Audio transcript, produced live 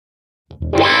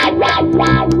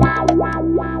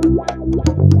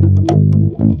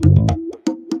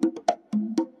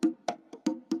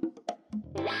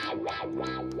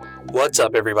What's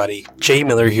up, everybody? Jay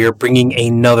Miller here, bringing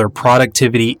another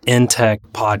Productivity in Tech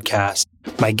podcast.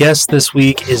 My guest this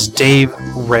week is Dave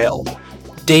Rael.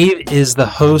 Dave is the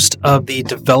host of the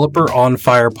Developer on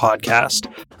Fire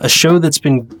podcast, a show that's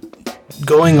been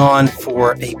going on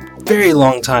for a very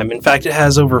long time. In fact, it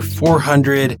has over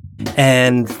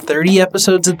 430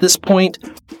 episodes at this point.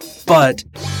 But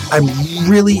I'm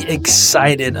really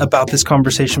excited about this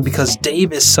conversation because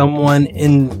Dave is someone,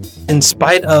 in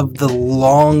spite of the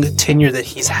long tenure that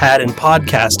he's had in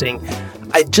podcasting,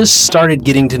 I just started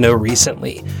getting to know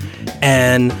recently.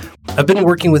 And I've been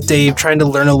working with Dave, trying to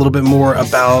learn a little bit more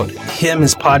about him,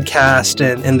 his podcast,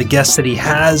 and the guests that he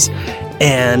has.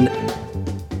 And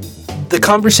the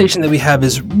conversation that we have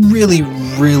is really,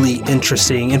 really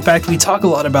interesting. In fact, we talk a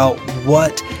lot about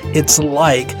what it's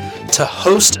like to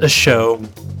host a show,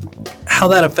 how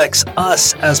that affects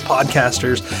us as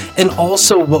podcasters, and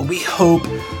also what we hope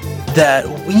that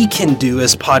we can do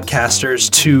as podcasters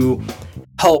to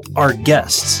help our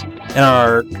guests and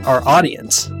our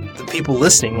audience, the people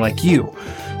listening like you.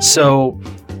 So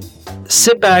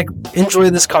sit back, enjoy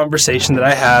this conversation that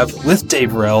I have with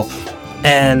Dave Rael,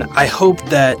 and I hope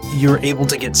that you're able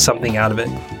to get something out of it.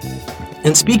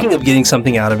 And speaking of getting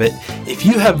something out of it, if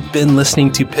you have been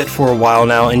listening to Pit for a while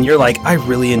now and you're like, I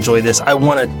really enjoy this, I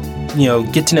want to,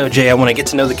 get to know Jay, I want to get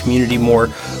to know the community more,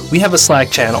 we have a Slack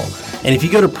channel. And if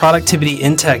you go to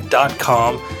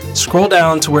productivityintech.com, scroll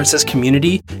down to where it says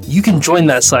community, you can join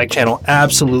that Slack channel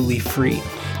absolutely free.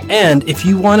 And if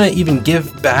you want to even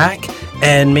give back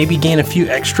and maybe gain a few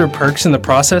extra perks in the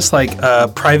process, like a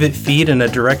private feed and a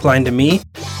direct line to me,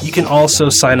 you can also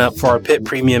sign up for our Pit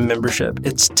Premium membership.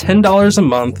 It's $10 a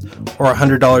month or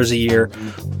 $100 a year,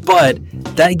 but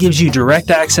that gives you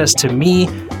direct access to me,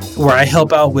 where I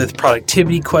help out with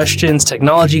productivity questions,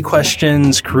 technology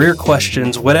questions, career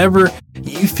questions, whatever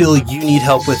you feel you need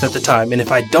help with at the time. And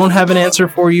if I don't have an answer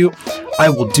for you, I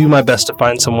will do my best to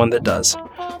find someone that does.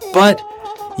 But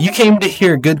you came to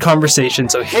hear a good conversation,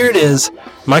 so here it is,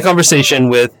 my conversation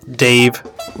with Dave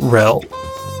Rael.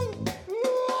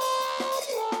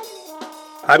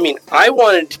 I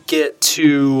wanted to get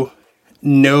to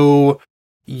know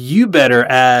you better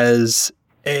as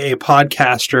a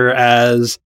podcaster,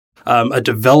 as a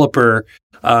developer.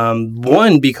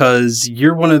 One, because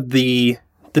you're one of the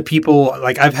people,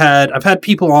 like I've had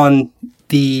people on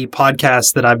the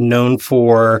podcast that I've known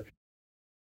for,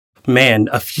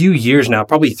 a few years now,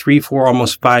 probably 3, 4,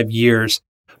 almost 5 years.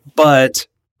 But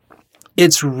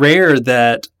it's rare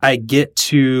that I get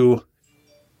to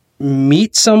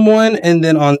meet someone and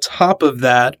then on top of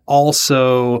that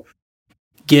also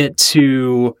get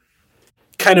to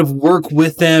kind of work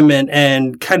with them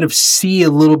and kind of see a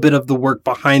little bit of the work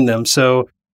behind them. So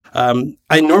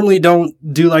I normally don't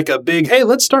do like a big, hey,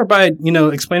 let's start by,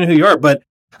 explaining who you are. But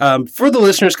for the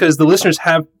listeners, because the listeners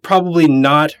have probably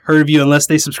not heard of you unless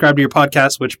they subscribe to your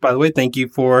podcast, which, by the way, thank you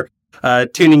for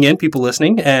tuning in, people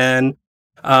listening. And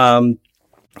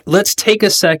let's take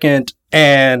a second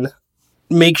and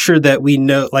make sure that we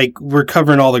know, like, we're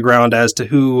covering all the ground as to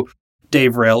who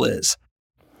Dave Rael is.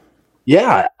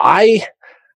 Yeah, I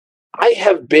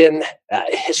have been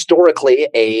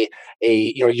historically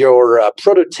your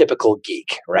prototypical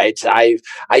geek, right? I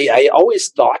always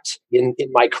thought in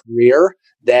my career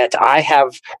that I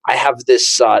have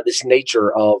this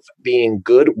nature of being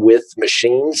good with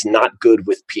machines, not good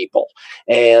with people.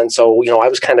 And so, I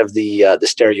was kind of the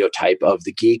stereotype of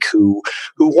the geek who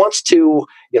wants to,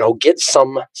 get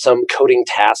some coding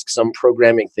task, some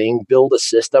programming thing, build a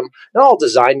system, and I'll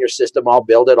design your system, I'll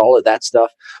build it, all of that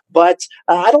stuff. But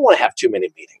I don't want to have too many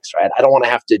meetings, right? I don't want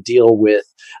to have to deal with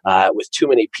too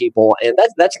many people, and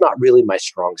that's not really my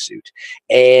strong suit.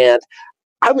 And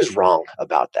I was wrong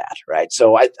about that, right?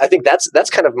 So I think that's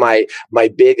kind of my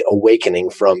big awakening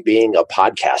from being a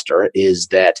podcaster is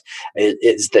that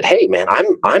hey man,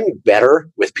 I'm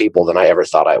better with people than I ever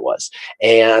thought I was,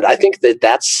 and I think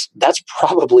that's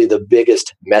probably the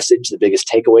biggest message, the biggest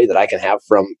takeaway that I can have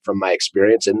from my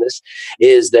experience in this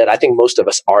is that I think most of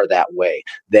us are that way.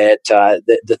 That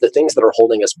the things that are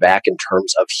holding us back in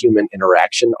terms of human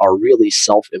interaction are really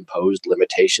self-imposed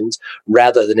limitations,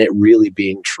 rather than it really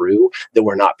being true that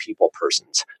we're not people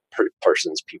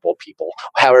people,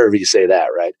 however you say that,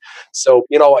 right? So,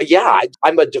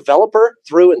 I'm a developer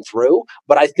through and through,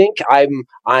 but I think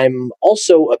I'm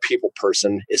also a people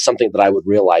person is something that I would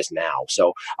realize now.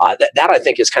 So that I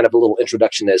think is kind of a little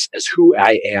introduction as who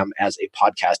I am as a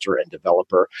podcaster and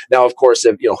developer. Now, of course,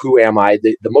 who am I?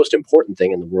 The most important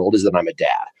thing in the world is that I'm a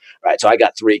dad. right? So I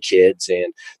got 3 kids,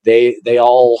 and they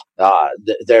all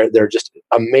they're just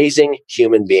amazing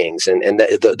human beings, and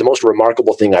the most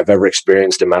remarkable thing I've ever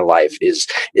experienced in my life is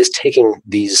taking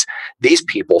these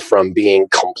people from being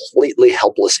completely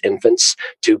helpless infants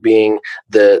to being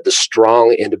the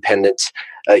strong, independent,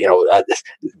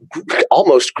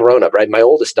 almost grown up, right? My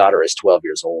oldest daughter is 12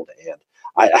 years old, and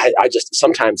I just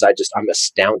sometimes I'm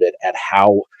astounded at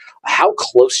how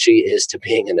close she is to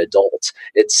being an adult.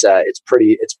 It's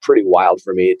pretty wild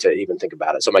for me to even think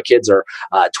about it. So my kids are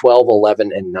 12,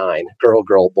 11, and 9,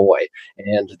 girl, boy,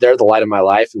 and they're the light of my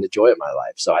life and the joy of my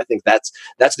life. So I think that's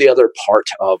the other part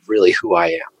of really who I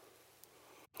am.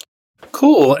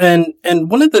 Cool. And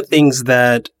one of the things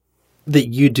that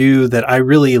you do that I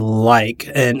really like,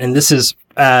 and this is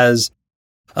as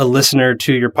a listener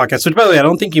to your podcast, which, by the way, I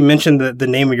don't think you mentioned the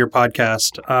name of your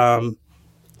podcast.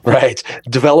 Right.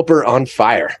 Developer on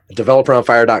Fire.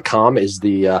 Developeronfire.com is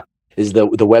the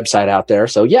website out there.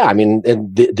 So yeah, I mean,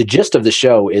 and the gist of the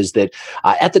show is that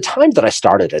at the time that I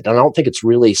started it, and I don't think it's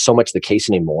really so much the case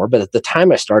anymore, but at the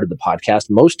time I started the podcast,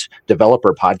 most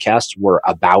developer podcasts were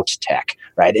about tech,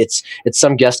 right? It's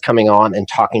some guest coming on and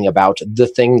talking about the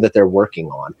thing that they're working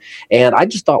on. And I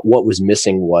just thought what was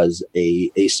missing was a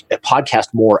podcast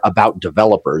more about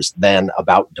developers than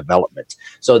about development.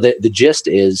 So the gist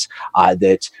is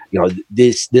that,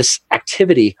 this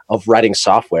activity of writing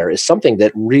software is something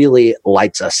that really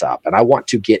lights us up. And I want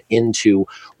to get into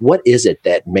what is it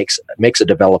that makes a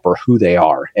developer who they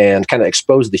are, and kind of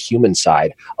expose the human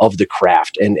side of the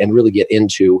craft, and really get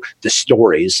into the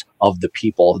stories of the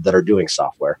people that are doing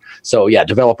software. So yeah,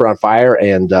 Developer on Fire,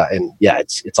 and yeah,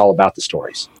 it's all about the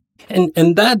stories.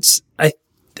 And that's,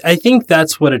 I think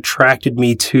that's what attracted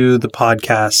me to the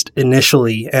podcast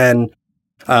initially. And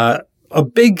a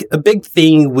big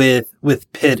thing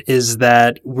with Pitt is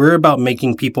that we're about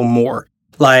making people more.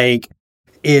 Like,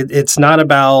 it's not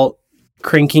about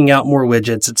cranking out more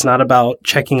widgets. It's not about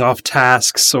checking off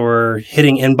tasks or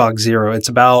hitting inbox zero. It's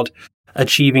about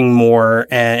achieving more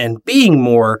and being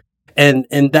more. And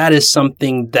that is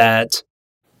something that,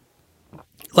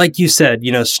 like you said,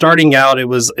 starting out, it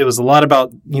was a lot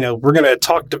about, we're going to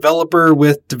talk developer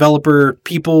with developer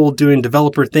people doing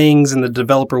developer things in the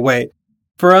developer way.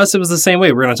 For us, it was the same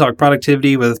way. We're going to talk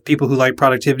productivity with people who like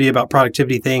productivity about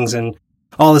productivity things and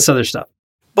all this other stuff.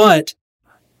 But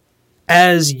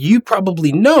as you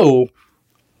probably know,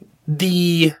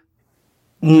 the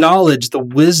knowledge, the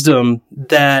wisdom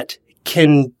that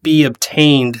can be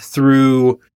obtained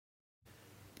through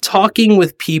talking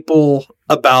with people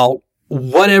about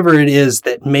whatever it is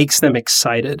that makes them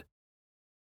excited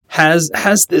has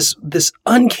this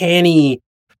uncanny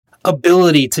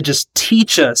ability to just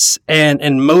teach us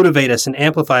and motivate us and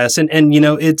amplify us. And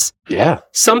it's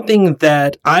something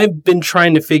that I've been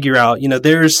trying to figure out.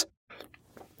 There's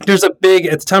a big,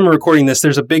 at the time of recording this,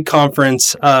 there's a big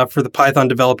conference for the Python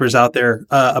developers out there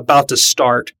about to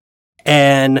start.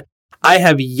 And I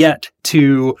have yet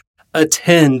to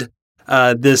attend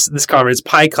this conference,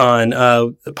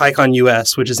 PyCon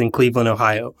US, which is in Cleveland,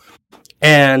 Ohio.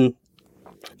 And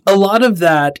a lot of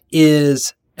that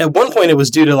is, at one point it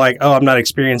was due to I'm not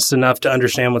experienced enough to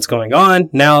understand what's going on.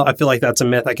 Now I feel like that's a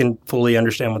myth. I can fully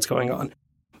understand what's going on.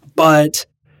 But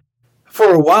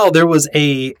for a while there was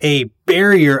a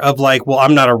barrier of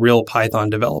I'm not a real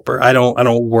Python developer. I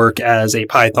don't work as a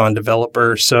Python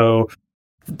developer. So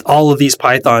all of these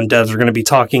Python devs are going to be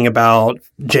talking about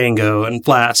Django and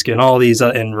Flask and all these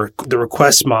the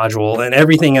request module and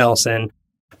everything else. And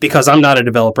because I'm not a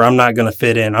developer, I'm not going to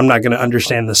fit in. I'm not going to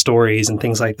understand the stories and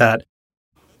things like that.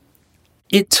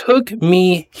 It took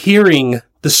me hearing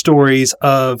the stories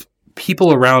of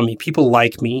people around me, people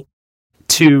like me,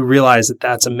 to realize that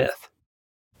that's a myth.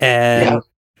 And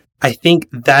I think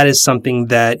that is something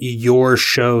that your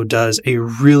show does a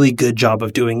really good job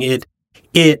of doing.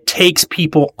 It takes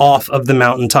people off of the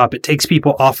mountaintop. It takes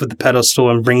people off of the pedestal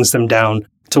and brings them down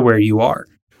to where you are.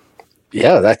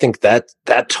 Yeah, I think that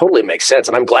totally makes sense.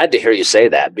 And I'm glad to hear you say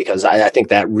that, because I think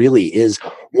that really is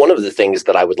one of the things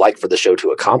that I would like for the show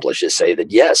to accomplish, is say that,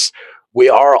 yes, we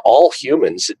are all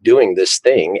humans doing this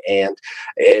thing, and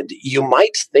you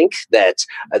might think that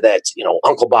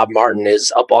Uncle Bob Martin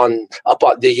is up on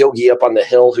the yogi up on the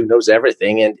hill who knows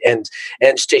everything, and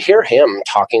to hear him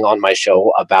talking on my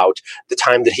show about the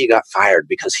time that he got fired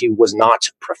because he was not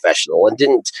professional and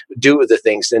didn't do the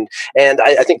things, and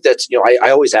I think that's I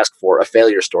always ask for a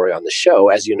failure story on the show,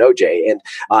 as you know, Jay, and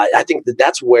I think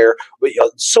that's where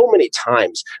so many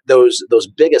times those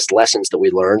biggest lessons that we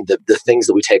learn, the things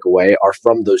that we take away, are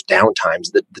from those down times,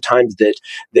 the times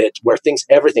that where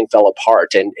everything fell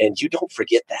apart, and you don't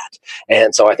forget that.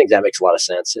 And so I think that makes a lot of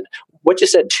sense. And what you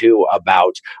said too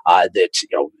about that,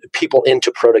 people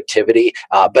into productivity,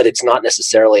 but it's not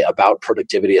necessarily about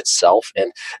productivity itself.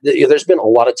 And there's been a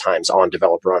lot of times on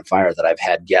Developer on Fire that I've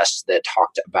had guests that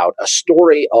talked about a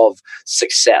story of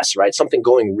success, right? Something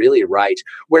going really right,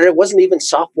 where it wasn't even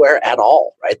software at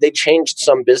all, right? They changed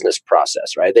some business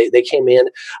process, right? They came in,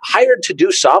 hired to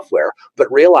do software,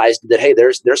 but realized that, hey,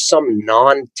 there's some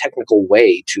non-technical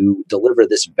way to deliver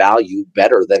this value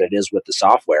better than it is with the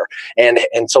software. And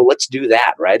so let's do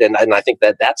that, right? And I think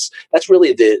that's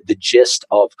really the gist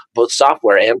of both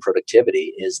software and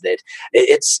productivity, is that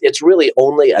it's really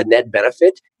only a net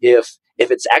benefit if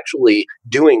it's actually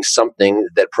doing something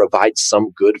that provides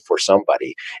some good for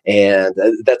somebody. And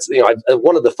that's,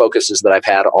 one of the focuses that I've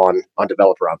had on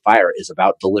Developer on Fire is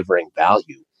about delivering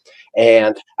value.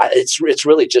 And it's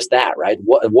really just that, right?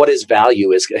 What is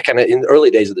value is kind of, in the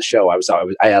early days of the show,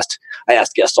 I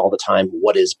asked guests all the time,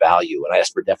 what is value? And I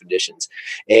asked for definitions.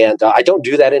 And I don't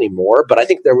do that anymore, but I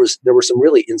think there were some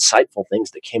really insightful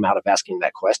things that came out of asking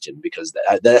that question, because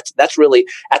that's really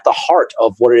at the heart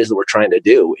of what it is that we're trying to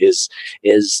do, is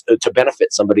to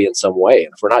benefit somebody in some way.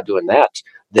 And if we're not doing that,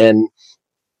 then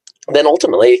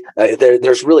ultimately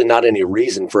there's really not any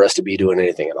reason for us to be doing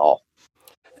anything at all.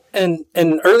 And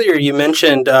earlier you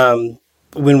mentioned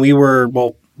when we were,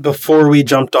 before we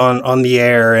jumped on the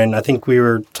air, and I think we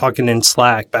were talking in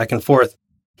Slack back and forth,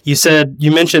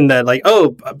 you mentioned that, like,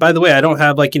 oh, by the way, I don't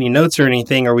have like any notes or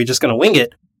anything. Are we just going to wing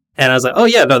it? And I was like, oh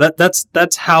yeah, no,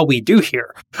 that's how we do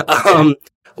here.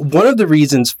 One of the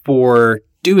reasons for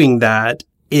doing that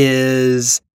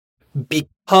is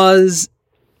because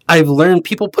I've learned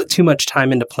people put too much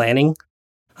time into planning.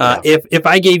 If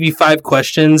I gave you 5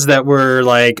 questions that were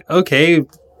like, okay,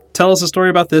 tell us a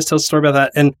story about this, tell us a story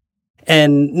about that,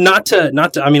 and not to,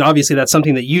 I mean, obviously that's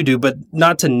something that you do, but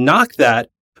not to knock that,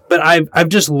 but I've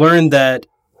just learned that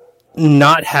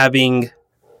not having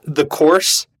the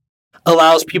course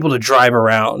allows people to drive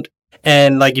around.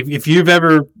 And like, if you've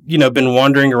ever, been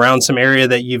wandering around some area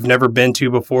that you've never been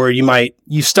to before,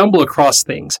 you stumble across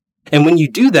things. And when you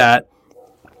do that,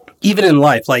 even in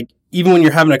life, like, even when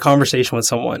you're having a conversation with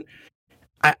someone,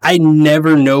 I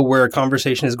never know where a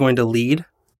conversation is going to lead.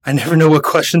 I never know what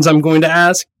questions I'm going to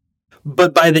ask.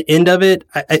 But by the end of it,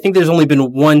 I think there's only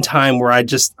been one time where I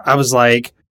was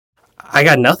like, I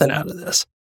got nothing out of this.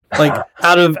 Like,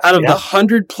 out of the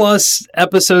 100+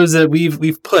 episodes that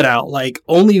we've put out, like,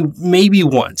 only maybe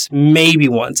once.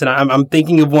 And I'm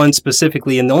thinking of one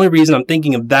specifically. And the only reason I'm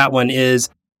thinking of that one is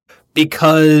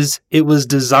because it was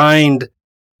designed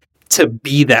to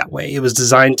be that way. It was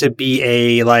designed to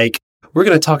be we're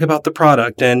going to talk about the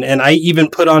product. And I even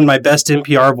put on my best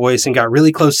NPR voice and got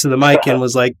really close to the mic and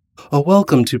was like, oh,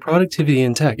 welcome to Productivity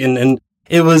in Tech. And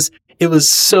it was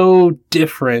so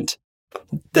different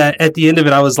that at the end of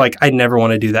it, I was like, I never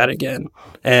want to do that again.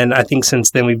 And I think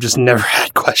since then, we've just never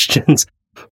had questions.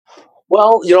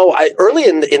 Well, early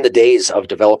in the days of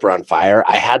Developer on Fire,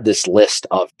 I had this list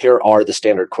of, here are the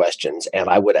standard questions, and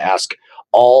I would ask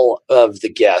all of the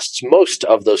guests most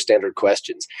of those standard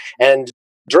questions. And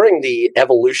during the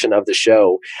evolution of the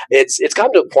show, it's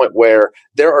gotten to a point where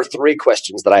there are 3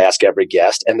 questions that I ask every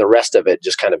guest, and the rest of it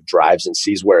just kind of drives and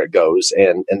sees where it goes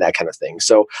and that kind of thing.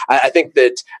 So I think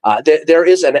that there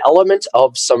is an element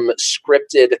of some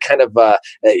scripted kind of,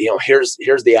 here's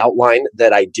the outline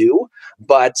that I do,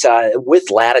 but with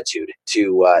latitude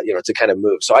to kind of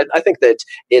move. So I think that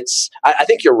I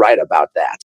think you're right about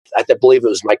that. I believe it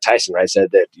was Mike Tyson, right?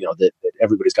 Said that that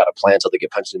everybody's got a plan until they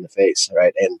get punched in the face,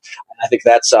 right? And I think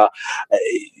that's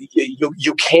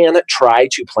you can try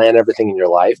to plan everything in your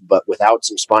life, but without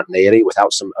some spontaneity,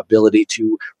 without some ability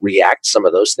to react to some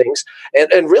of those things,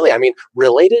 and really, I mean,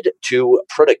 related to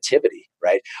productivity.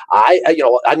 Right. I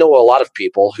know a lot of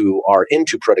people who are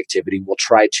into productivity will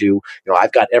try to,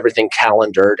 I've got everything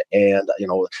calendared and,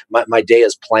 my day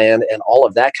is planned and all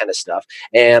of that kind of stuff.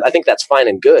 And I think that's fine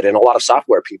and good. And a lot of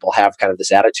software people have kind of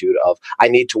this attitude of, I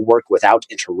need to work without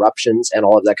interruptions and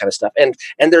all of that kind of stuff. And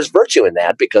there's virtue in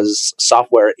that, because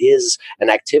software is an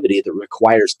activity that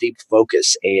requires deep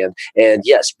focus. And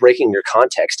yes, breaking your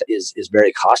context is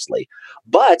very costly.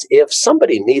 But if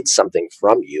somebody needs something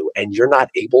from you and you're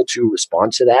not able to respond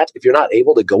to that, if you're not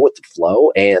able to go with the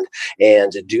flow and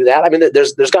do that, I mean,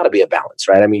 there's got to be a balance,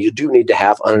 right? I mean, you do need to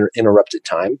have uninterrupted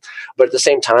time, but at the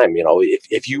same time,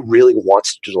 if you really want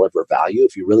to deliver value,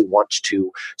 if you really want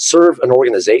to serve an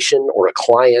organization or a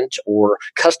client or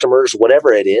customers,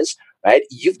 whatever it is, right,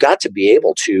 you've got to be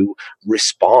able to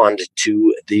respond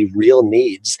to the real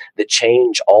needs that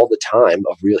change all the time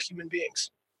of real human beings.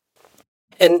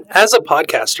 And as a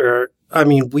podcaster, I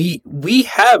mean, we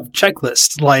have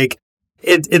checklists. Like,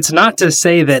 it's not to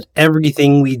say that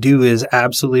everything we do is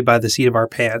absolutely by the seat of our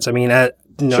pants. I mean,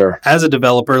 Sure. as a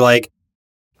developer, like,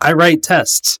 I write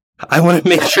tests. I want to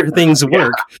make sure things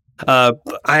work.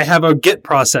 I have a Git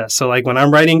process. So like when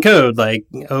I'm writing code, like,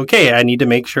 okay, I need to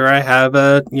make sure I have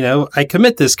I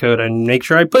commit this code and make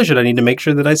sure I push it. I need to make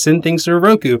sure that I send things to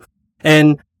Heroku.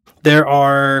 And there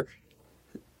are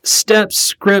steps,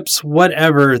 scripts,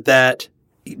 whatever that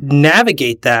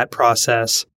navigate that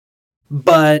process.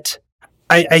 But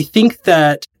I think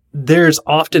that there's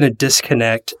often a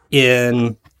disconnect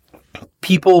in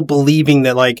people believing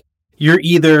that like you're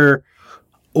either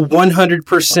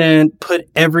 100% put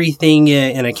everything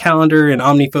in a calendar and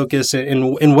OmniFocus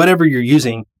in whatever you're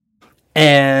using,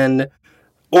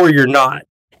 or you're not.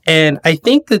 And I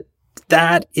think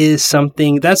that is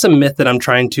that's a myth that I'm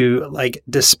trying to like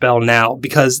dispel now,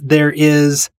 because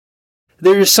there's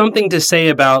something to say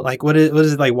about like what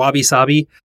is it, like wabi sabi,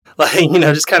 like,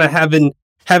 just kind of having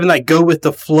like go with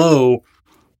the flow,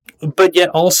 but yet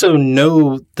also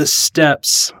know the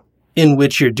steps in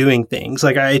which you're doing things.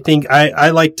 Like, I think I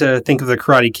like to think of the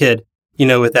Karate Kid,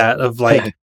 with that of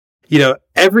like,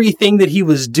 everything that he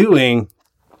was doing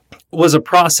was a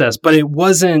process, but it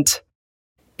wasn't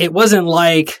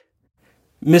like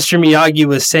Mr. Miyagi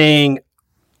was saying,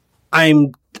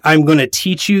 I'm going to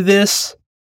teach you this,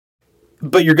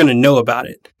 but you're going to know about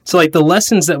it. So like the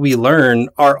lessons that we learn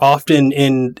are often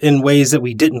in ways that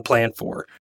we didn't plan for.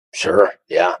 Sure.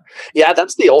 Yeah. Yeah.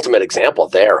 That's the ultimate example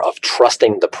there of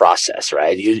trusting the process,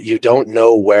 right? You don't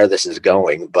know where this is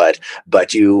going, but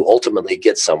you ultimately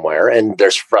get somewhere, and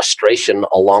there's frustration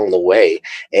along the way.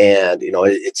 And,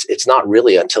 it's not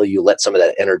really until you let some of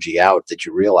that energy out that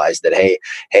you realize that, hey,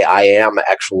 I am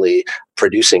actually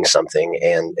producing something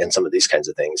and some of these kinds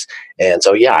of things. And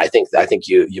so, yeah, I think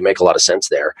you make a lot of sense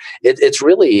there. It's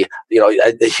really,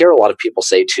 I hear a lot of people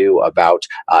say too about,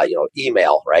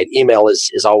 email, right? Email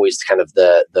is always kind of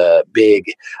the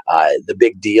big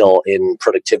deal in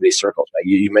productivity circles. Right?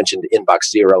 You mentioned inbox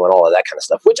zero and all of that kind of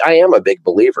stuff, which I am a big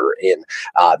believer in,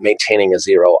 maintaining a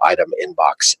zero item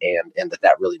inbox, and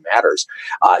that really matters.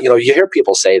 You hear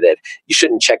people say that you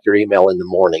shouldn't check your email in the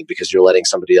morning because you're letting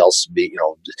somebody else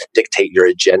dictate your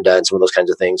agenda and some of those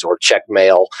kinds of things, or check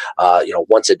mail,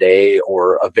 once a day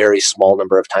or a very small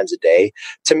number of times a day.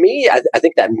 To me, I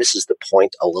think that misses the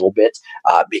point a little bit,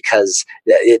 because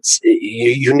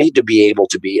you need to be able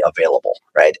to be available,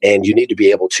 right? And you need to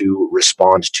be able to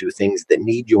respond to things that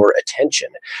need your attention.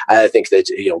 I think that,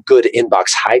 good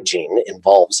inbox hygiene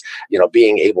involves,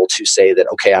 being able to say that,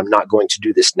 okay, I'm not going to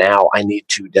do this now. I need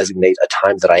to designate a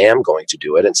time that I am going to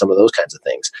do it, and some of those kinds of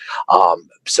things.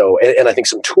 And I think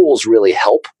some tools really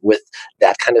help with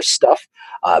that kind of stuff.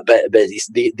 But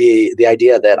the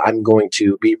idea that I'm going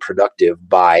to be productive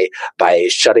by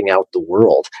shutting out the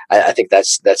world, I think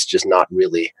that's just not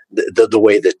really the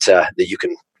way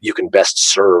that you can best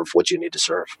serve what you need to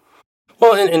serve.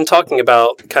 Well, in talking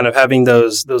about kind of having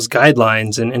those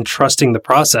guidelines and trusting the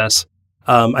process,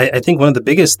 I think one of the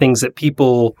biggest things that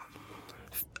people,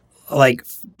 like,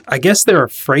 I guess they're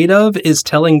afraid of is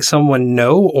telling someone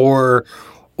no, or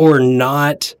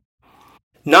not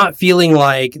feeling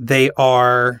like they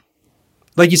are,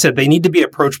 like you said, they need to be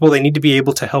approachable. They need to be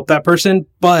able to help that person,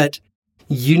 but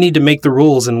you need to make the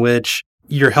rules in which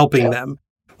you're helping them.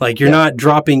 Like, you're not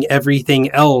dropping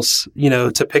everything else,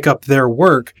 to pick up their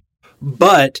work,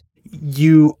 but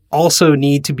you also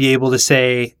need to be able to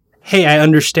say, hey, I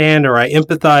understand, or I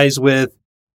empathize with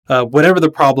whatever the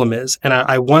problem is, and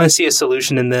I want to see a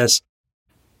solution in this.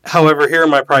 However, here are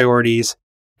my priorities,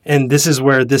 and this is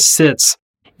where this sits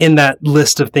in that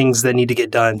list of things that need to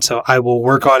get done. So I will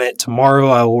work on it tomorrow.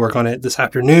 I will work on it this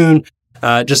afternoon.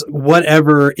 Just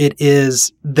whatever it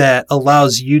is that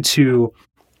allows you to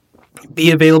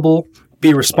be available,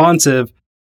 be responsive,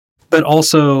 but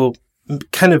also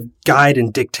kind of guide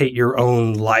and dictate your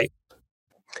own life.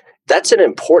 That's an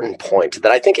important point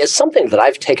that I think is something that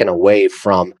I've taken away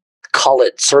from, call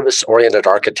it service-oriented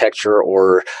architecture,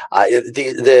 or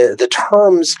the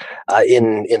terms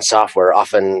in software.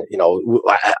 Often,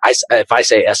 if I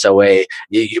say SOA,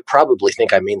 you probably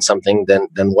think I mean something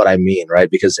than what I mean,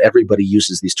 right? Because everybody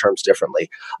uses these terms differently.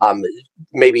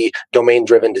 Maybe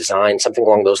domain-driven design, something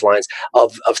along those lines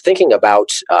of thinking about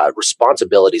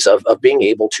responsibilities, of being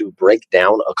able to break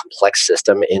down a complex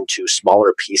system into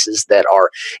smaller pieces that are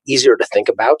easier to think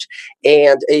about.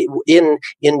 And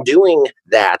in doing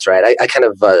that, right, I kind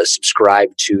of subscribe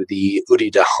to the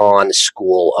Udi Dahan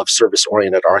school of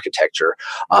service-oriented architecture,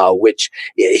 which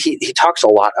he talks a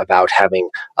lot about having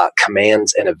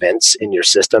commands and events in your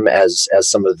system as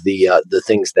some of the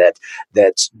things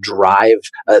that drive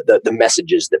the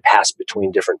messages that pass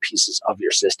between different pieces of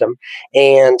your system.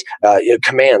 And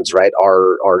commands, right,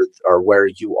 are where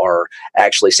you are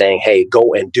actually saying, hey,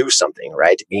 go and do something,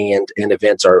 right? And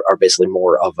events are basically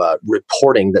more of a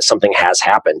reporting that something has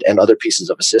happened, and other pieces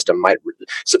of a system might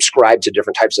subscribe to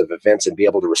different types of events and be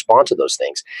able to respond to those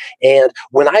things. And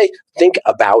when I think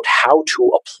about how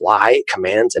to apply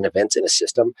commands and events in a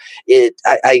system,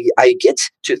 I get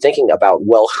to thinking about,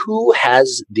 well, who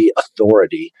has the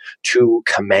authority to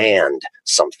command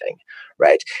something?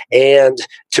 Right. And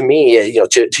to me,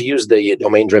 to use the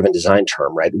domain-driven design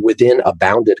term, right, within a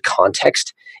bounded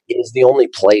context is the only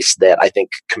place that I think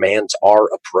commands are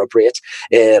appropriate.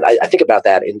 And I think about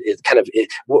that in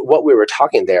what we were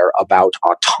talking there about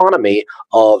autonomy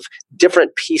of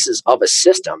different pieces of a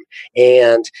system.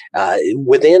 And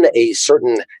within a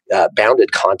certain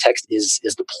bounded context is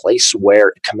the place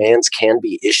where commands can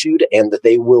be issued and that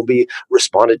they will be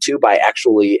responded to by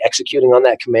actually executing on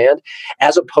that command,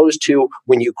 as opposed to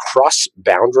when you cross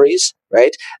boundaries,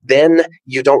 right, then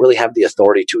you don't really have the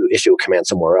authority to issue a command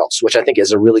somewhere else, which I think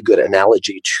is a really good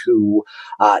analogy to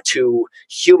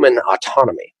human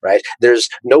autonomy, right? There's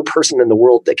no person in the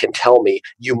world that can tell me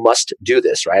you must do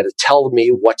this, right? Tell me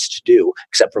what to do,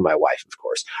 except for my wife, of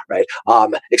course, right?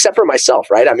 Except for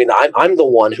myself, right? I mean, I'm the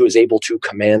one who is able to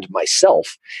command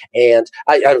myself, and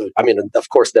I mean, of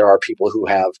course, there are people who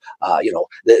have,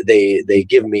 they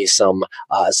give me some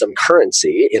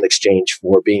currency in exchange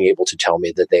for being able to tell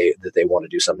me that they want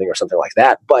to do something or something like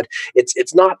that. But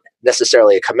it's not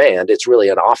necessarily a command. It's really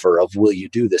an offer of, will you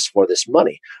do this for this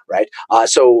money, right?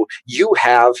 So you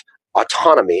have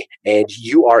autonomy, and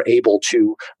you are able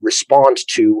to respond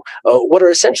to what are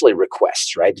essentially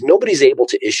requests, right? Nobody's able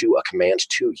to issue a command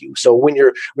to you. So when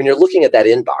you're looking at that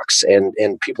inbox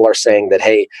and people are saying that,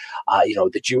 hey,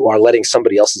 that you are letting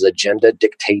somebody else's agenda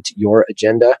dictate your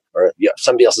agenda, or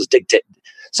somebody else's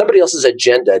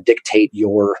agenda dictate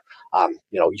your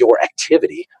your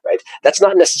activity, right? That's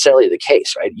not necessarily the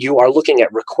case, right? You are looking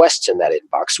at requests in that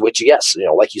inbox, which, yes,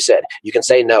 like you said, you can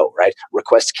say no, right?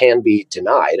 Requests can be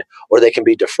denied or they can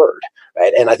be deferred,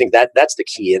 right? And I think that's the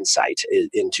key insight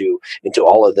into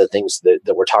all of the things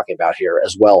that we're talking about here,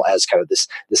 as well as kind of this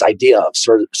idea of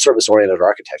service-oriented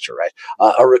architecture, right?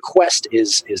 A request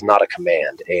is not a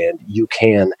command, and you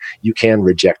can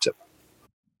reject it.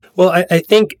 Well, I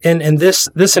think, and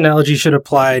this analogy should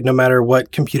apply no matter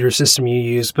what computer system you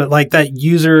use, but like that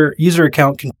user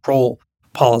account control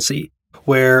policy,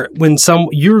 where when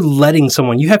you're letting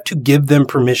someone, you have to give them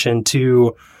permission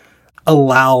to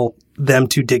allow them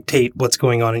to dictate what's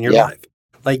going on in your life.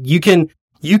 Like you can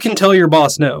tell your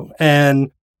boss no,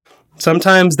 and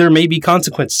sometimes there may be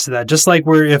consequences to that. Just like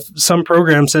where if some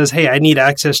program says, "Hey, I need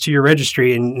access to your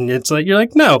registry," and it's like you're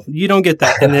like, "No, you don't get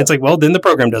that," and it's like, "Well, then the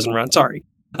program doesn't run. Sorry."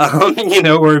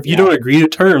 Or if you don't agree to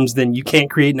terms, then you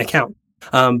can't create an account.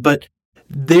 But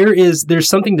there's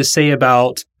something to say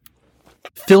about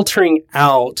filtering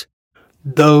out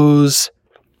those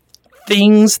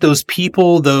things, those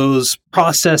people, those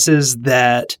processes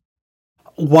that,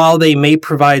 while they may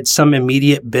provide some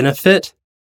immediate benefit,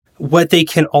 what they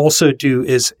can also do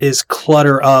is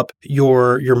clutter up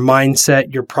your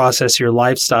mindset, your process, your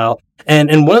lifestyle.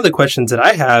 And one of the questions that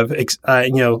I have,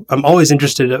 I'm always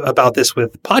interested about this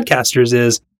with podcasters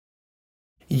is,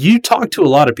 you talk to a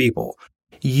lot of people,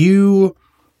 you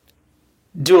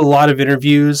do a lot of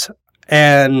interviews,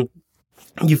 and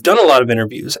you've done a lot of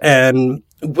interviews. And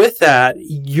with that,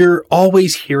 you're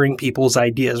always hearing people's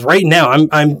ideas. Right now,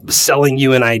 I'm selling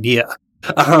you an idea.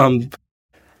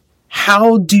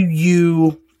 How do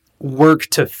you work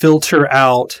to filter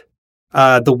out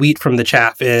the wheat from the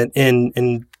chaff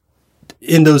in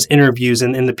those interviews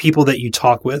and the people that you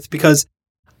talk with? Because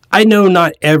I know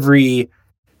not every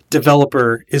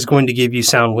developer is going to give you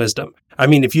sound wisdom. I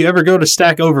mean, if you ever go to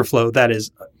Stack Overflow, that is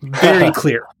very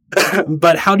clear.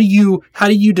 But how do you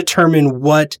determine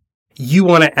what you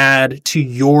want to add to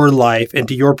your life and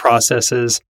to your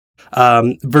processes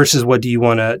versus what do you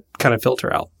want to kind of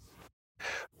filter out?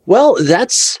 Well,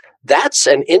 that's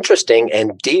an interesting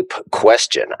and deep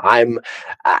question.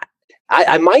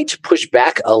 I might push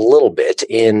back a little bit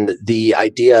in the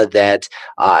idea that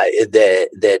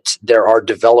that there are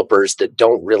developers that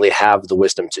don't really have the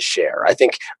wisdom to share. I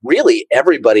think really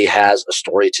everybody has a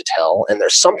story to tell, and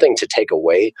there's something to take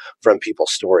away from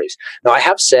people's stories. Now, I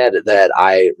have said that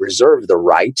I reserve the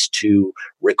right to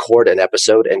record an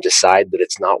episode and decide that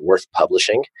it's not worth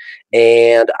publishing.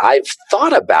 And I've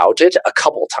thought about it a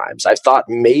couple times. I've thought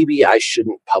maybe I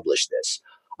shouldn't publish this.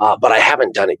 but I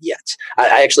haven't done it yet.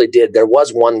 I actually did. There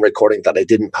was one recording that I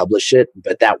didn't publish it,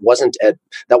 but that wasn't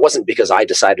because I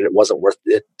decided it wasn't worth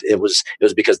it. It was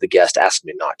because the guest asked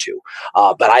me not to.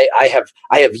 But I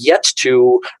have yet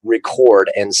to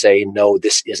record and say no,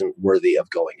 this isn't worthy of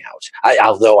going out.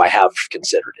 Although I have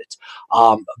considered it.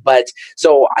 But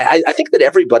so I think that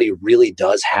everybody really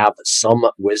does have some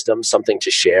wisdom, something to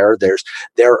share.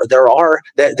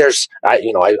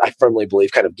 I firmly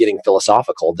believe, kind of getting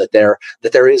philosophical, that there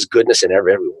is goodness in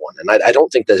everyone, and I don't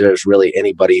think that there's really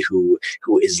anybody who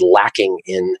is lacking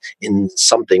in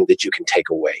something that you can take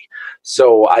away.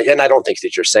 So, I don't think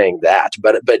that you're saying that,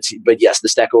 but yes, the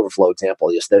Stack Overflow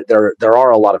example, yes, there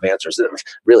are a lot of answers.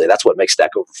 Really, that's what makes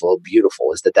Stack Overflow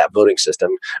beautiful, is that voting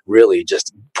system really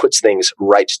just puts things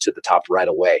right to the top right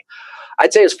away.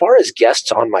 I'd say, as far as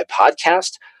guests on my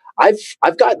podcast,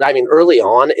 I've gotten, early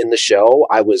on in the show,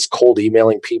 I was cold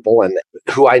emailing people and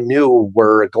who I knew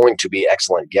were going to be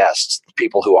excellent guests,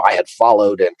 people who I had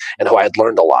followed and who I had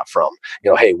learned a lot from.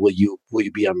 Hey, will you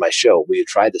be on my show? Will you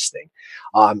try this thing?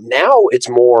 Now it's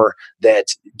more that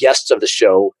guests of the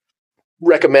show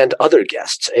recommend other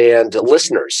guests, and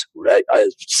listeners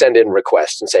send in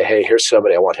requests and say, hey, here's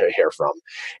somebody I want to hear from.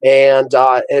 And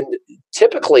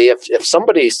typically, if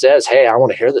somebody says, hey, I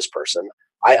want to hear this person,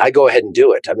 I go ahead and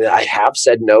do it. I have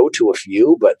said no to a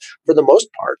few, but for the most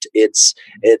part, it's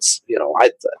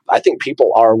I think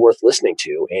people are worth listening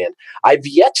to. And I've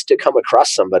yet to come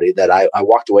across somebody that I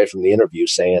walked away from the interview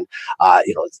saying,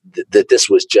 that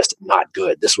this was just not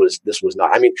good. This was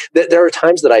not. There are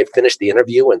times that I finished the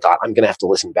interview and thought, I'm going to have to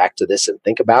listen back to this and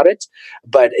think about it.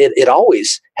 But it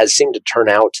always has seemed to turn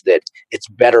out that it's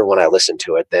better when I listen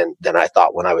to it than I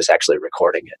thought when I was actually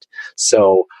recording it.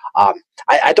 So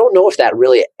I don't know if that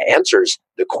really answers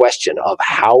the question of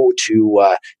how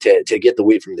to get the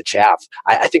wheat from the chaff.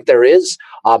 I think there is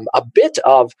a bit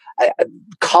of,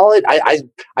 call it.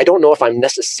 I don't know if I'm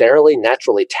necessarily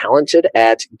naturally talented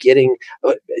at getting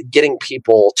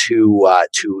people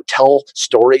to tell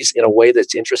stories in a way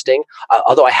that's interesting.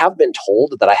 Although I have been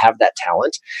told that I have that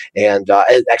talent, and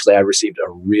actually I received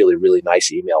a really, really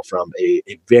nice email from a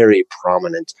very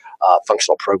prominent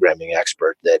functional programming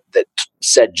expert that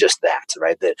said just that,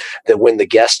 right? That when the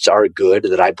guests are good,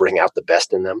 that I bring out the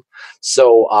best in them.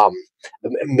 So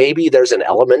maybe there's an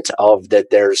element of that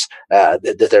there's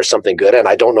something good, and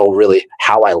I don't know really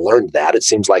how I learned that. It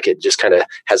seems like it just kind of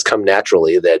has come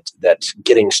naturally that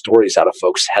getting stories out of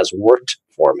folks has worked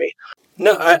for me.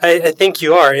 No, I think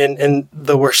you are, and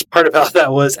the worst part about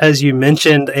that was, as you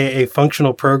mentioned, a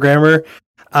functional programmer,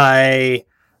 I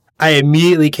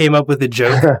immediately came up with a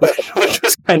joke, which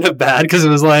was kind of bad, because it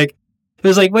was like,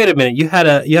 wait a minute, you had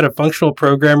a functional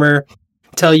programmer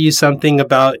tell you something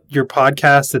about your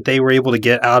podcast that they were able to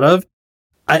get out of.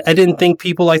 I didn't think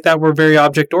people like that were very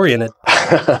object oriented.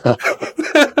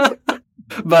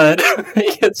 But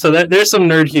so there's some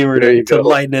nerd humor to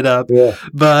lighten it up. Yeah.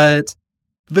 But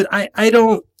I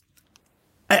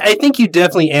think you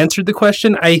definitely answered the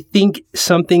question. I think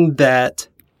something that,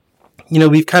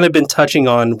 we've kind of been touching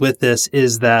on with this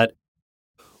is that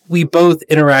we both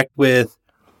interact with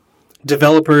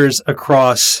developers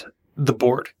across the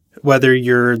board, whether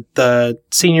you're the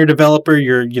senior developer,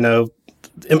 you're,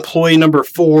 employee number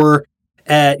 4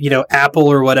 at, Apple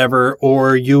or whatever,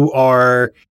 or you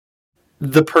are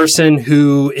the person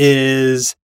who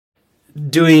is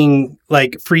doing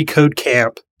like free code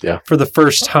camp for the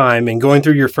first time and going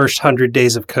through your first 100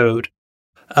 days of code.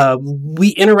 We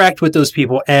interact with those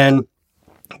people, and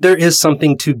there is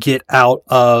something to get out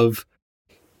of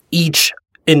each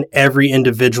and every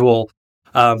individual.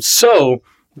 So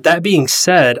that being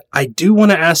said, I do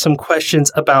want to ask some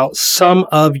questions about some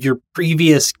of your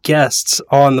previous guests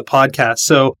on the podcast.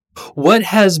 So what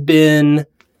has been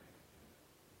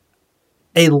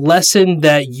a lesson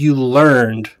that you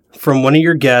learned from one of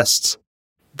your guests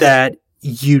that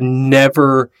you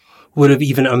never would have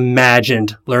even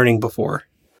imagined learning before?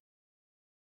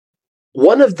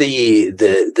 One of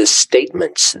the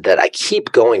statements that I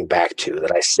keep going back to,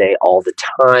 that I say all the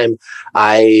time,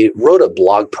 I wrote a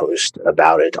blog post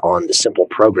about it on the Simple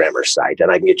Programmer site, and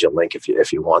I can get you a link if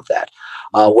you want that,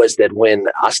 was that when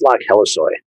Aslak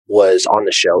Helisoy was on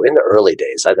the show in the early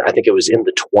days, I think it was in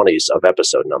the 20s of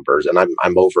episode numbers, and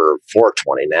I'm over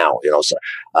 420 now, so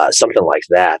something like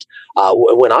that.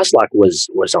 When Aslak was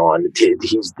on,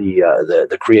 he's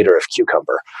the creator of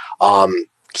Cucumber.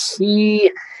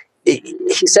 He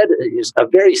said it was a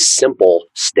very simple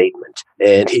statement,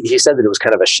 and he said that it was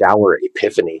kind of a shower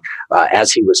epiphany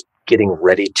as he was getting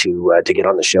ready to get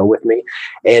on the show with me,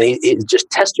 and he just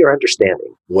test your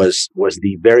understanding was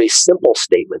the very simple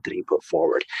statement that he put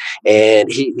forward,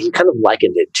 and he kind of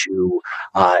likened it to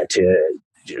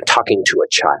talking to a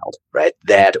child, right?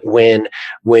 That when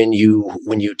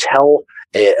you tell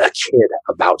a kid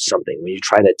about something, when you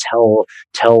try to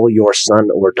tell your son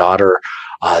or daughter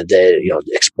that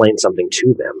explain something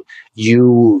to them,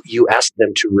 you ask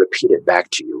them to repeat it back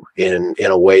to you in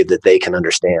a way that they can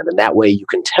understand, and that way you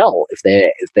can tell if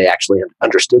they actually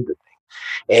understood the thing.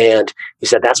 And he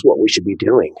said that's what we should be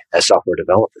doing as software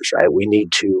developers, right? We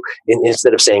need to,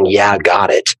 instead of saying, yeah,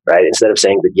 got it, right? Instead of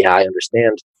saying that, yeah, I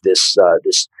understand this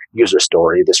user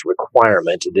story, this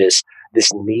requirement, this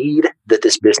need that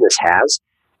this business has,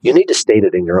 you need to state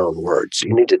it in your own words.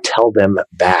 You need to tell them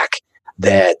back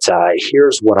that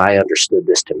here's what I understood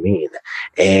this to mean,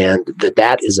 and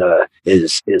that is a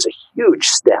huge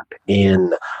step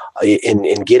in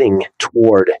getting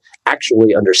toward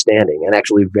actually understanding and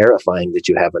actually verifying that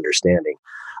you have understanding.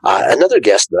 Another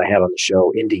guest that I had on the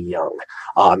show, Indy Young,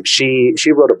 she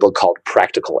wrote a book called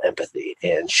Practical Empathy,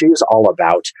 and she's all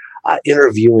about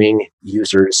interviewing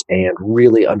users and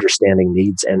really understanding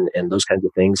needs and those kinds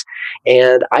of things.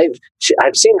 And I've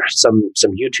seen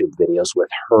some YouTube videos with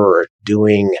her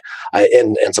doing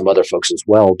and some other folks as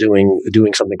well doing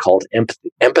something called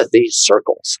empathy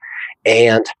circles.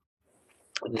 And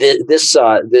this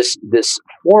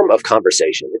form of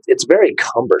conversation, it's very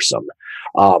cumbersome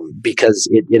because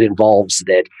it involves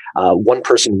that one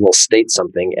person will state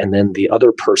something and then the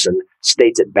other person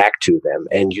states it back to them,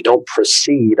 and you don't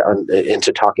proceed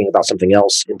into talking about something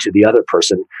else into the other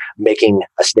person making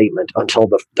a statement until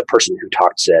the person who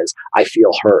talked says, "I feel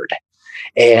heard."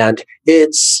 And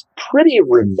it's pretty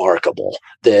remarkable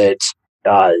that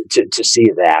to see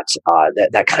that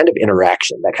kind of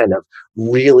interaction, that kind of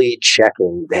really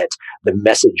checking that the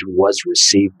message was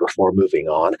received before moving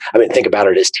on. I mean, think about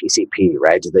it as TCP,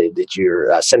 right? That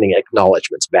you're sending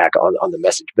acknowledgments back on the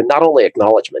message, but not only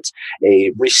acknowledgments,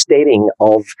 a restating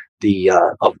of the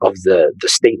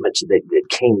statement that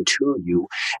came to you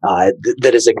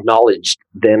that is acknowledged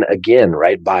then again,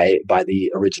 right, by the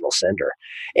original sender.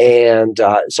 And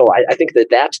so I think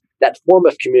that form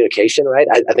of communication, right,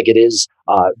 I think it is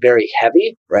very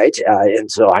heavy, right? And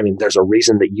so, I mean, there's a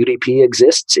reason that UDP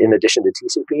exists in addition to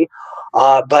TCP.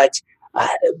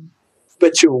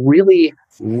 But to really,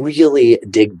 really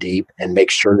dig deep and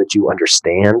make sure that you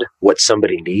understand what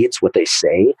somebody needs, what they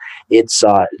say,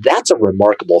 that's a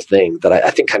remarkable thing that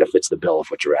I think kind of fits the bill of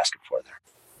what you're asking for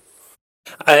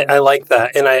there. I like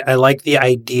that. And I like the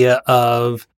idea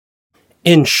of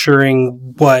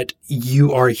ensuring what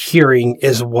you are hearing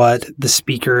is what the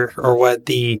speaker or what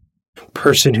the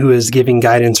person who is giving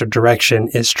guidance or direction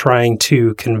is trying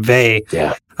to convey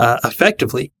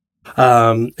effectively.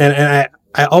 And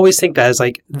I always think that is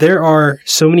like, there are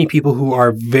so many people who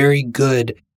are very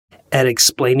good at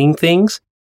explaining things,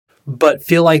 but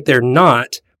feel like they're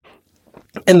not.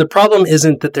 And the problem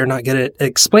isn't that they're not good at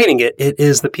explaining it. It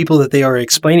is the people that they are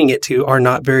explaining it to are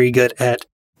not very good at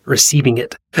receiving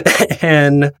it.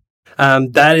 And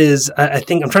that is, I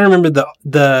think, I'm trying to remember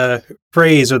the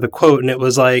phrase or the quote, and it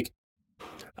was like,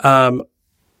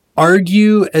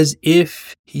 argue as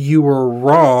if you were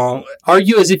wrong,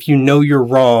 argue as if you know you're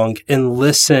wrong, and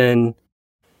listen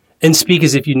and speak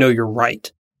as if you know you're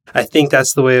right. I think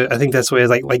that's the way,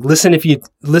 like listen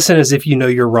as if you know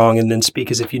you're wrong, and then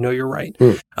speak as if you know you're right.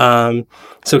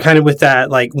 So kind of with that,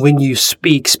 like when you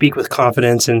speak with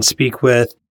confidence and speak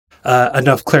with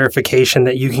enough clarification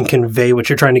that you can convey what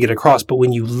you're trying to get across. But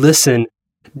when you listen,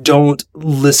 don't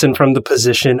listen from the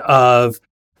position of,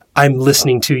 I'm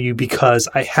listening to you because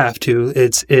I have to.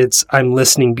 It's I'm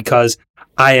listening because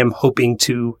I am hoping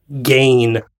to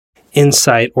gain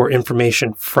insight or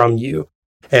information from you.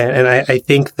 And I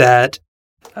think that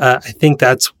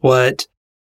that's what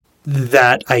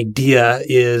that idea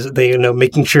is.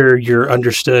 Making sure you're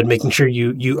understood, making sure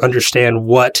you understand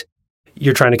what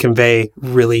you're trying to convey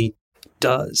really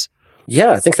does.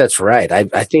 Yeah, I think that's right.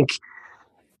 I think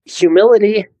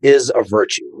humility is a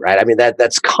virtue, right? I mean,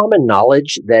 that's common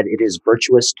knowledge that it is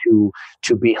virtuous to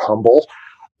be humble.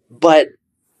 But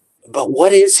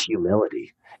what is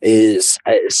humility is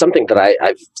something that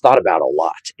I've thought about a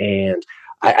lot. And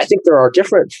I think there are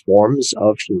different forms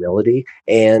of humility,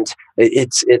 and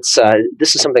it's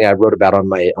this is something I wrote about on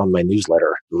my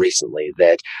newsletter recently.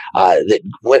 That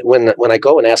when I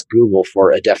go and ask Google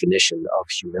for a definition of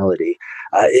humility,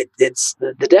 it's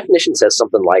the definition says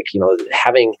something like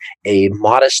having a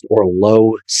modest or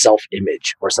low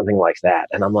self-image or something like that,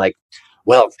 and I'm like,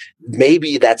 well,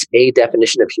 maybe that's a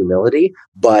definition of humility,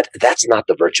 but that's not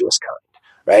the virtuous kind.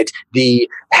 right? The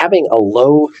having a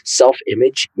low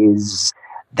self-image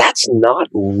that's not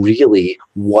really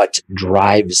what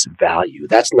drives value.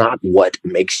 That's not what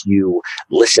makes you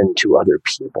listen to other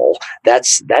people.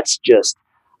 That's just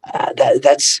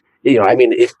that's I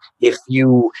mean, if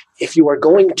you are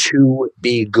going to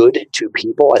be good to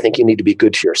people, I think you need to be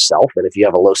good to yourself. And if you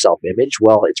have a low self-image,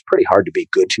 well, it's pretty hard to be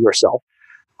good to yourself.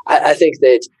 I think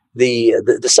that the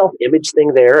self-image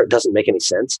thing there doesn't make any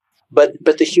sense. But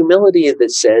the humility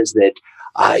that says that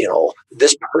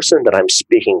this person that I'm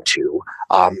speaking to,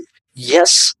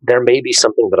 yes, there may be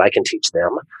something that I can teach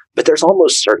them, but there's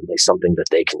almost certainly something that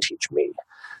they can teach me.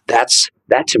 That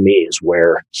to me is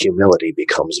where humility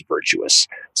becomes virtuous.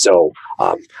 So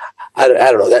I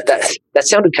don't know, that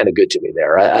sounded kind of good to me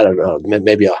there. I don't know,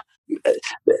 maybe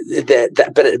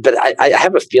but I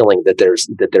have a feeling that there's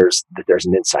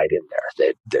an insight in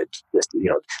there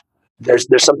there's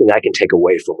something I can take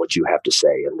away from what you have to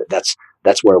say, and that's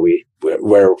where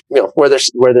there's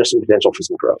some potential for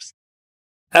some growth.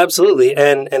 Absolutely,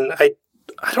 and I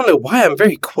don't know why I'm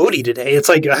very quotey today. It's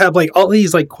like I have like all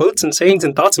these like quotes and sayings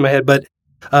and thoughts in my head, but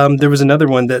there was another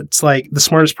one that's like the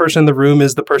smartest person in the room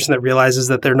is the person that realizes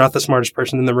that they're not the smartest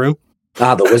person in the room.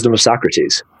 The wisdom of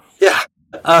Socrates. Yeah.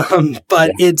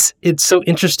 But yeah. It's so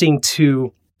interesting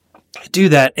to do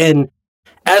that. And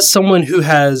as someone who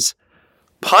has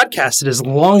podcasted as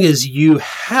long as you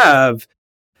have,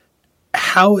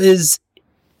 how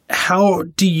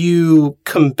do you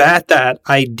combat that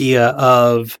idea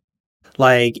of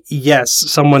like, yes,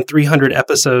 someone 300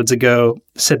 episodes ago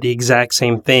said the exact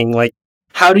same thing. Like,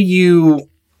 how do you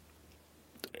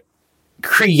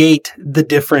create the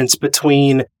difference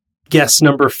between guest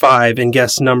number 5 and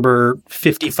guest number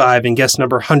 55 and guest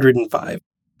number 105?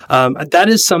 That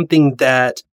is something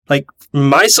that, like,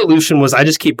 my solution was I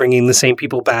just keep bringing the same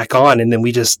people back on, and then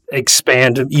we just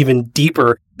expand even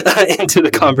deeper into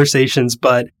the conversations.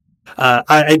 But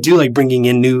I do like bringing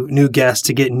in new guests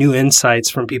to get new insights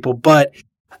from people. But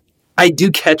I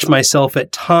do catch myself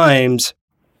at times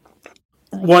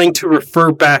wanting to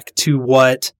refer back to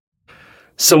what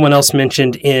someone else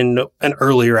mentioned in an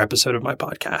earlier episode of my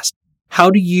podcast. How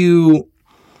do you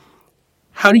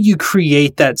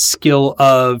create that skill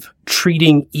of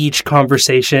treating each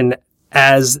conversation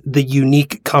as the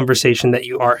unique conversation that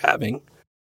you are having?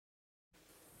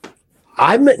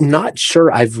 I'm not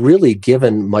sure I've really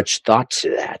given much thought to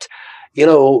that.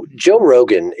 Joe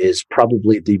Rogan is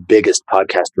probably the biggest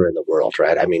podcaster in the world,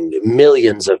 right? I mean,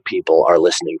 millions of people are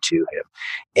listening to him.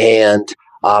 And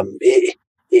I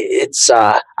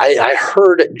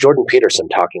heard Jordan Peterson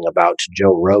talking about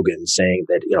Joe Rogan, saying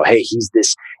that, hey, he's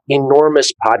this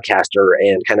enormous podcaster,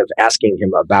 and kind of asking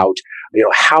him about,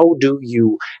 how do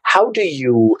you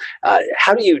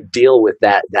deal with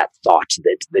that thought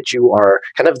that you are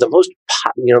kind of the most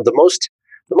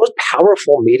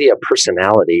powerful media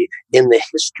personality in the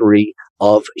history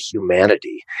of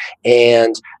humanity.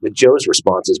 And Joe's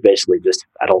response is basically just,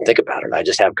 I don't think about it. I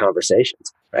just have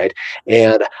conversations, right?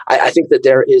 And I think that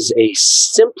there is a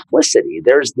simplicity.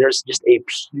 There's just a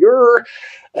pure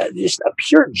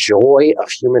joy of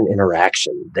human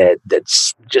interaction that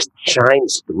just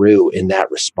shines through in that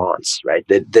response, right?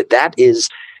 That is.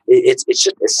 It's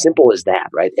just as simple as that,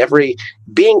 right? Every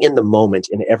being in the moment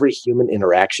in every human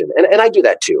interaction, and I do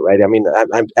that too, right? I mean,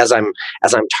 as I'm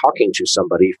talking to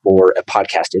somebody for a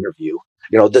podcast interview,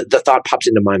 the thought pops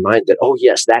into my mind that, oh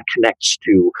yes, that connects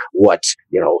to what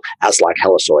Aslak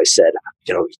Helisoy said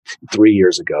 3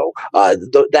 years ago.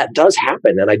 That does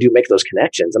happen, and I do make those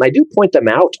connections, and I do point them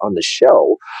out on the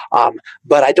show.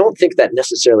 But I don't think that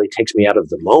necessarily takes me out of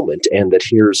the moment, and that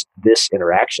here's this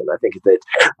interaction. I think that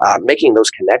making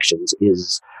those connections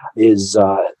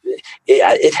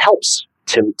it helps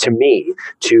to me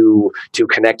to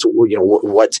connect.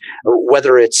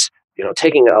 Whether it's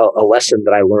taking a lesson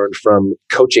that I learned from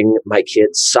coaching my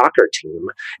kids' soccer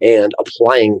team and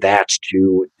applying that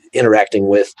to interacting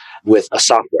with a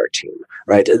software team,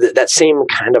 right? That same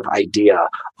kind of idea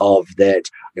of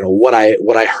that, what I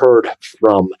heard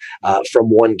from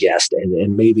one guest,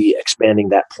 and maybe expanding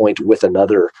that point with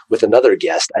another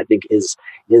guest, I think is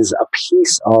a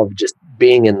piece of just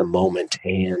being in the moment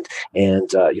and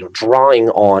drawing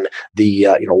on the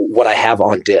what I have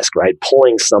on disk, right?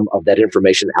 Pulling some of that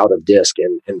information out of disk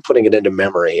and putting it into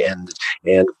memory and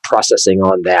processing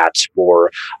on that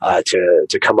for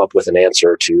to come up with an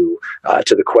answer to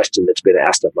the question that's been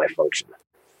asked of my function.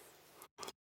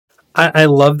 I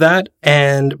love that.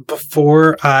 And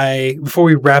before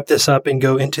we wrap this up and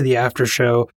go into the after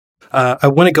show, I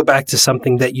want to go back to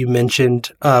something that you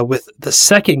mentioned with the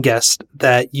second guest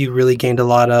that you really gained a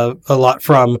lot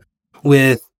from,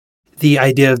 with the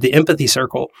idea of the empathy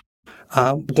circle.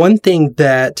 One thing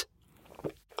that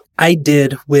I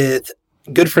did with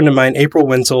a good friend of mine, April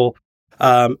Wenzel,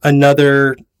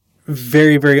 another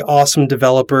very, very awesome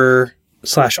developer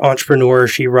 / entrepreneur.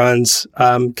 She runs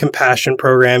compassion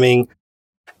programming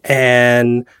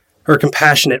or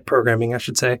compassionate programming, I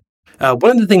should say.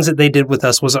 One of the things that they did with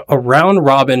us was a round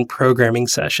robin programming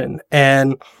session.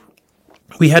 And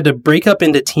we had to break up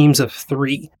into teams of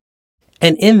 3.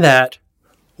 And in that,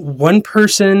 one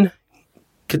person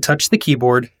could touch the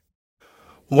keyboard.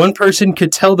 One person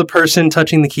could tell the person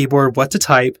touching the keyboard what to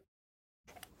type.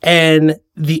 And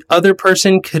the other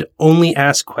person could only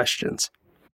ask questions.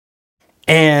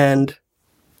 And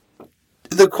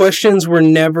the questions were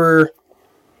never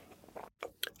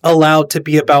allowed to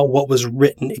be about what was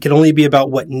written. It could only be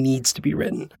about what needs to be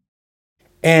written.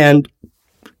 And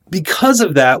because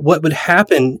of that, what would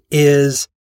happen is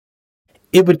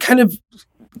it would kind of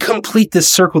complete this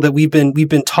circle that we've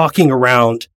been talking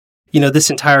around, this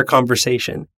entire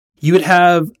conversation. You would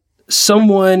have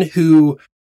someone who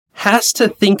has to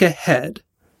think ahead,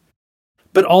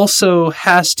 but also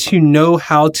has to know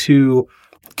how to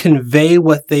convey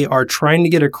what they are trying to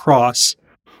get across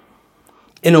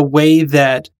in a way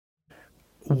that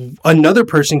another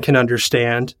person can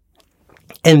understand.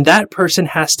 And that person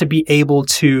has to be able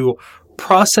to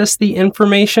process the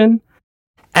information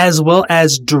as well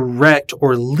as direct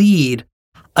or lead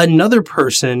another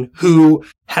person who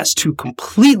has to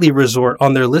completely resort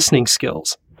on their listening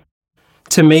skills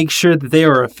to make sure that they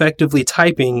are effectively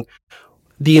typing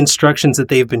the instructions that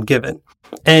they've been given.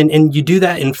 And you do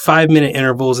that in 5-minute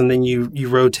intervals, and then you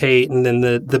rotate, and then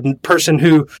the person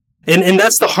who, and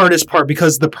that's the hardest part,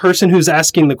 because the person who's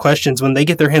asking the questions, when they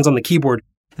get their hands on the keyboard,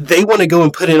 they want to go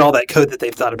and put in all that code that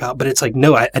they've thought about, but it's like,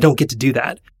 no, I don't get to do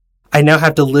that. I now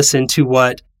have to listen to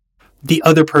what the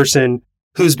other person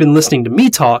who's been listening to me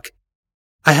talk,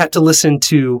 I have to listen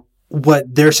to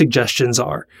what their suggestions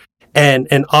are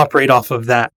and operate off of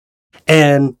that.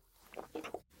 And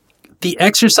the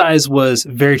exercise was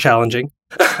very challenging.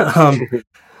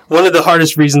 One of the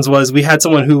hardest reasons was we had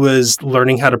someone who was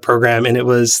learning how to program, and it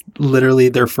was literally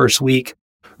their first week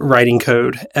writing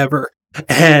code ever.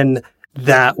 And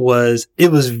it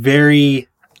was very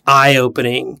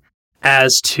eye-opening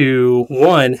as to,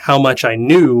 one, how much I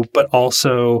knew, but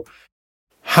also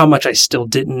how much I still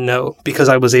didn't know, because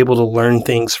I was able to learn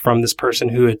things from this person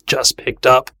who had just picked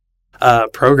up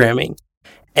programming.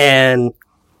 And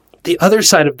the other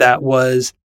side of that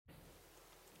was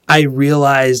I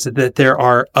realized that there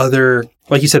are other,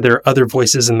 like you said, there are other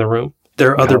voices in the room.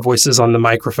 There are other voices on the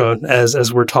microphone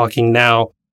as we're talking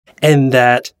now. And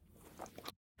that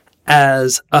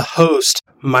as a host,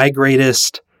 my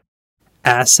greatest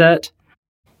asset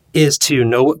is to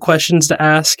know what questions to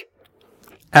ask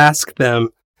them,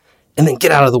 and then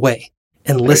get out of the way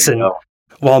and listen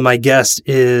while my guest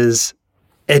is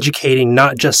educating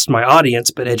not just my audience,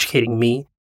 but educating me.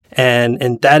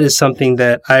 And that is something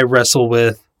that I wrestle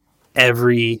with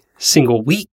every single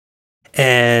week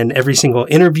and every single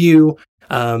interview.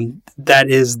 That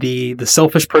is the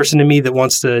selfish person in me that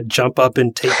wants to jump up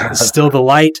and steal the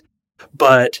light.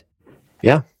 But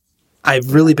yeah,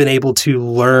 I've really been able to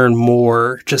learn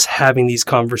more just having these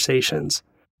conversations.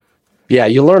 Yeah,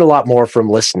 you learn a lot more from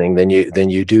listening than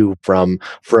you do from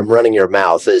running your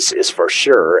mouth is for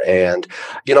sure. And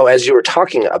as you were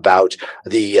talking about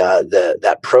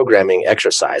that programming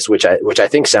exercise, which I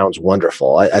think sounds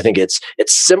wonderful. I think it's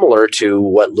similar to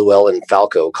what Rael and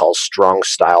Falco call strong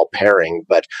style pairing,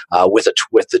 but with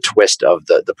the twist of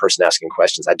the person asking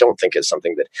questions. I don't think it's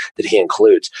something that he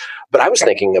includes. But I was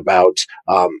thinking about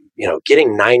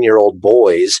getting 9-year-old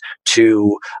boys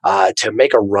to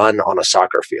make a run on a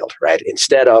soccer field, right?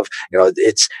 Instead of,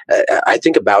 I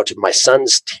think about my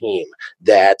son's team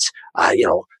that,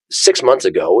 6 months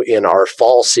ago in our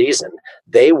fall season,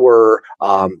 they were,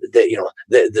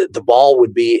 the ball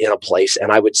would be in a place and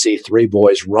I would see 3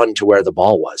 boys run to where the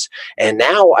ball was. And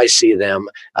now I see them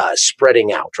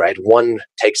spreading out, right? One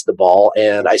takes the ball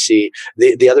and I see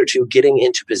the other 2 getting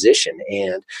into position.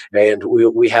 And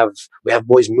we have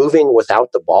boys moving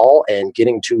without the ball and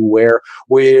getting to where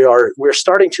we're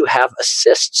starting to have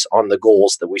assists on the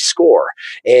goals that we score.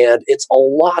 And it's a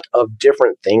lot of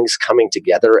different things coming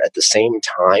together at the same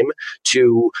time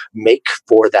to make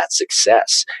for that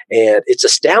success. And it's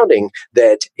astounding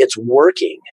that it's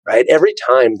working, right? Every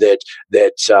time that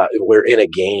we're in a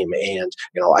game and,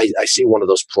 I see one of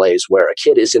those plays where a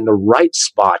kid is in the right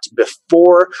spot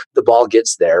before the ball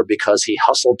gets there because he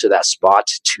hustled to that spot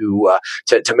to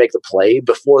make the play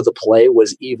before the play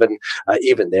was even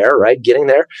there, right? Getting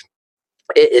there.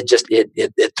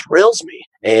 it thrills me,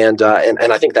 and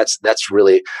I think that's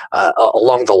really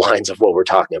along the lines of what we're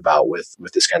talking about with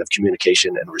this kind of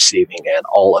communication and receiving and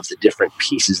all of the different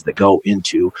pieces that go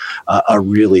into a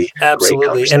really Absolutely. great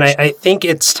conversation. And I think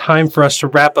it's time for us to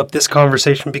wrap up this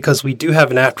conversation because we do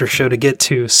have an after show to get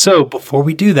to. So before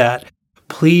we do that,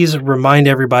 please remind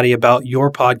everybody about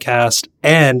your podcast,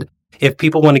 and if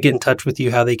people want to get in touch with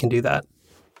you, how they can do that.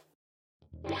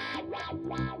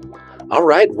 All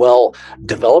right. Well,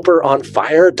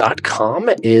 developeronfire.com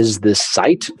is the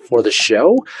site for the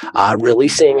show,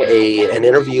 releasing an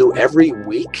interview every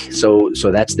week. So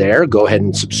that's there. Go ahead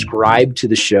and subscribe to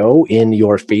the show in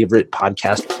your favorite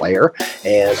podcast player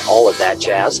and all of that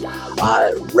jazz.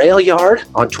 Rael Yard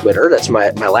on Twitter. That's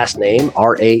my last name,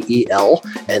 Rael,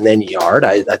 and then Yard.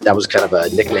 That was kind of a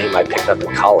nickname I picked up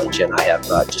in college, and I have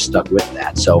just stuck with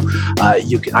that. So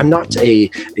I'm not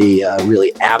a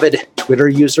really avid Twitter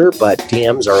user, but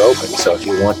DMs are open. So if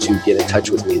you want to get in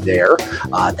touch with me there,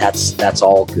 that's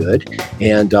all good.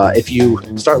 And if you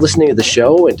start listening to the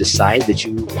show and decide that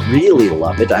you really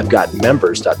love it, I've got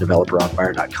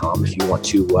members.developeronfire.com if you want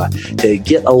to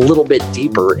get a little bit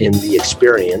deeper in the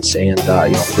experience. And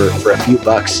for a few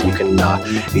bucks, you can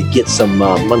get some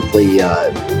monthly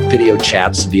video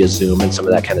chats via Zoom and some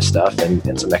of that kind of stuff,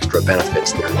 and some extra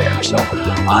benefits that are there. So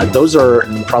those are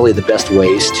probably the best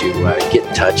ways to get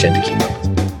in touch and to keep up with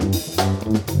me.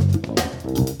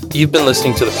 You've been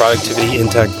listening to the Productivity in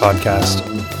Tech podcast.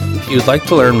 If you'd like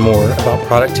to learn more about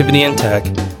productivity in tech,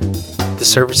 the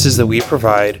services that we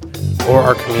provide, or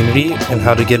our community and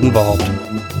how to get involved,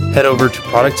 head over to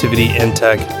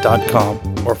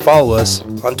productivityintech.com or follow us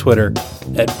on Twitter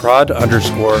at prod_in_tech.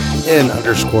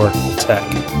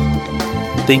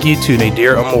 Thank you to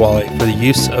Nadir Omawale for the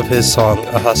use of his song,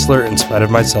 A Hustler in Spite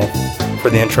of Myself, for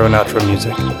the intro and outro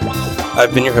music.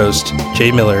 I've been your host,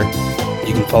 Jay Miller.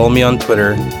 You can follow me on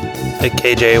Twitter at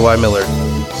KJAY Miller.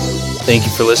 Thank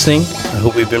you for listening. I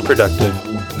hope we've been productive.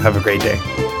 Have a great day.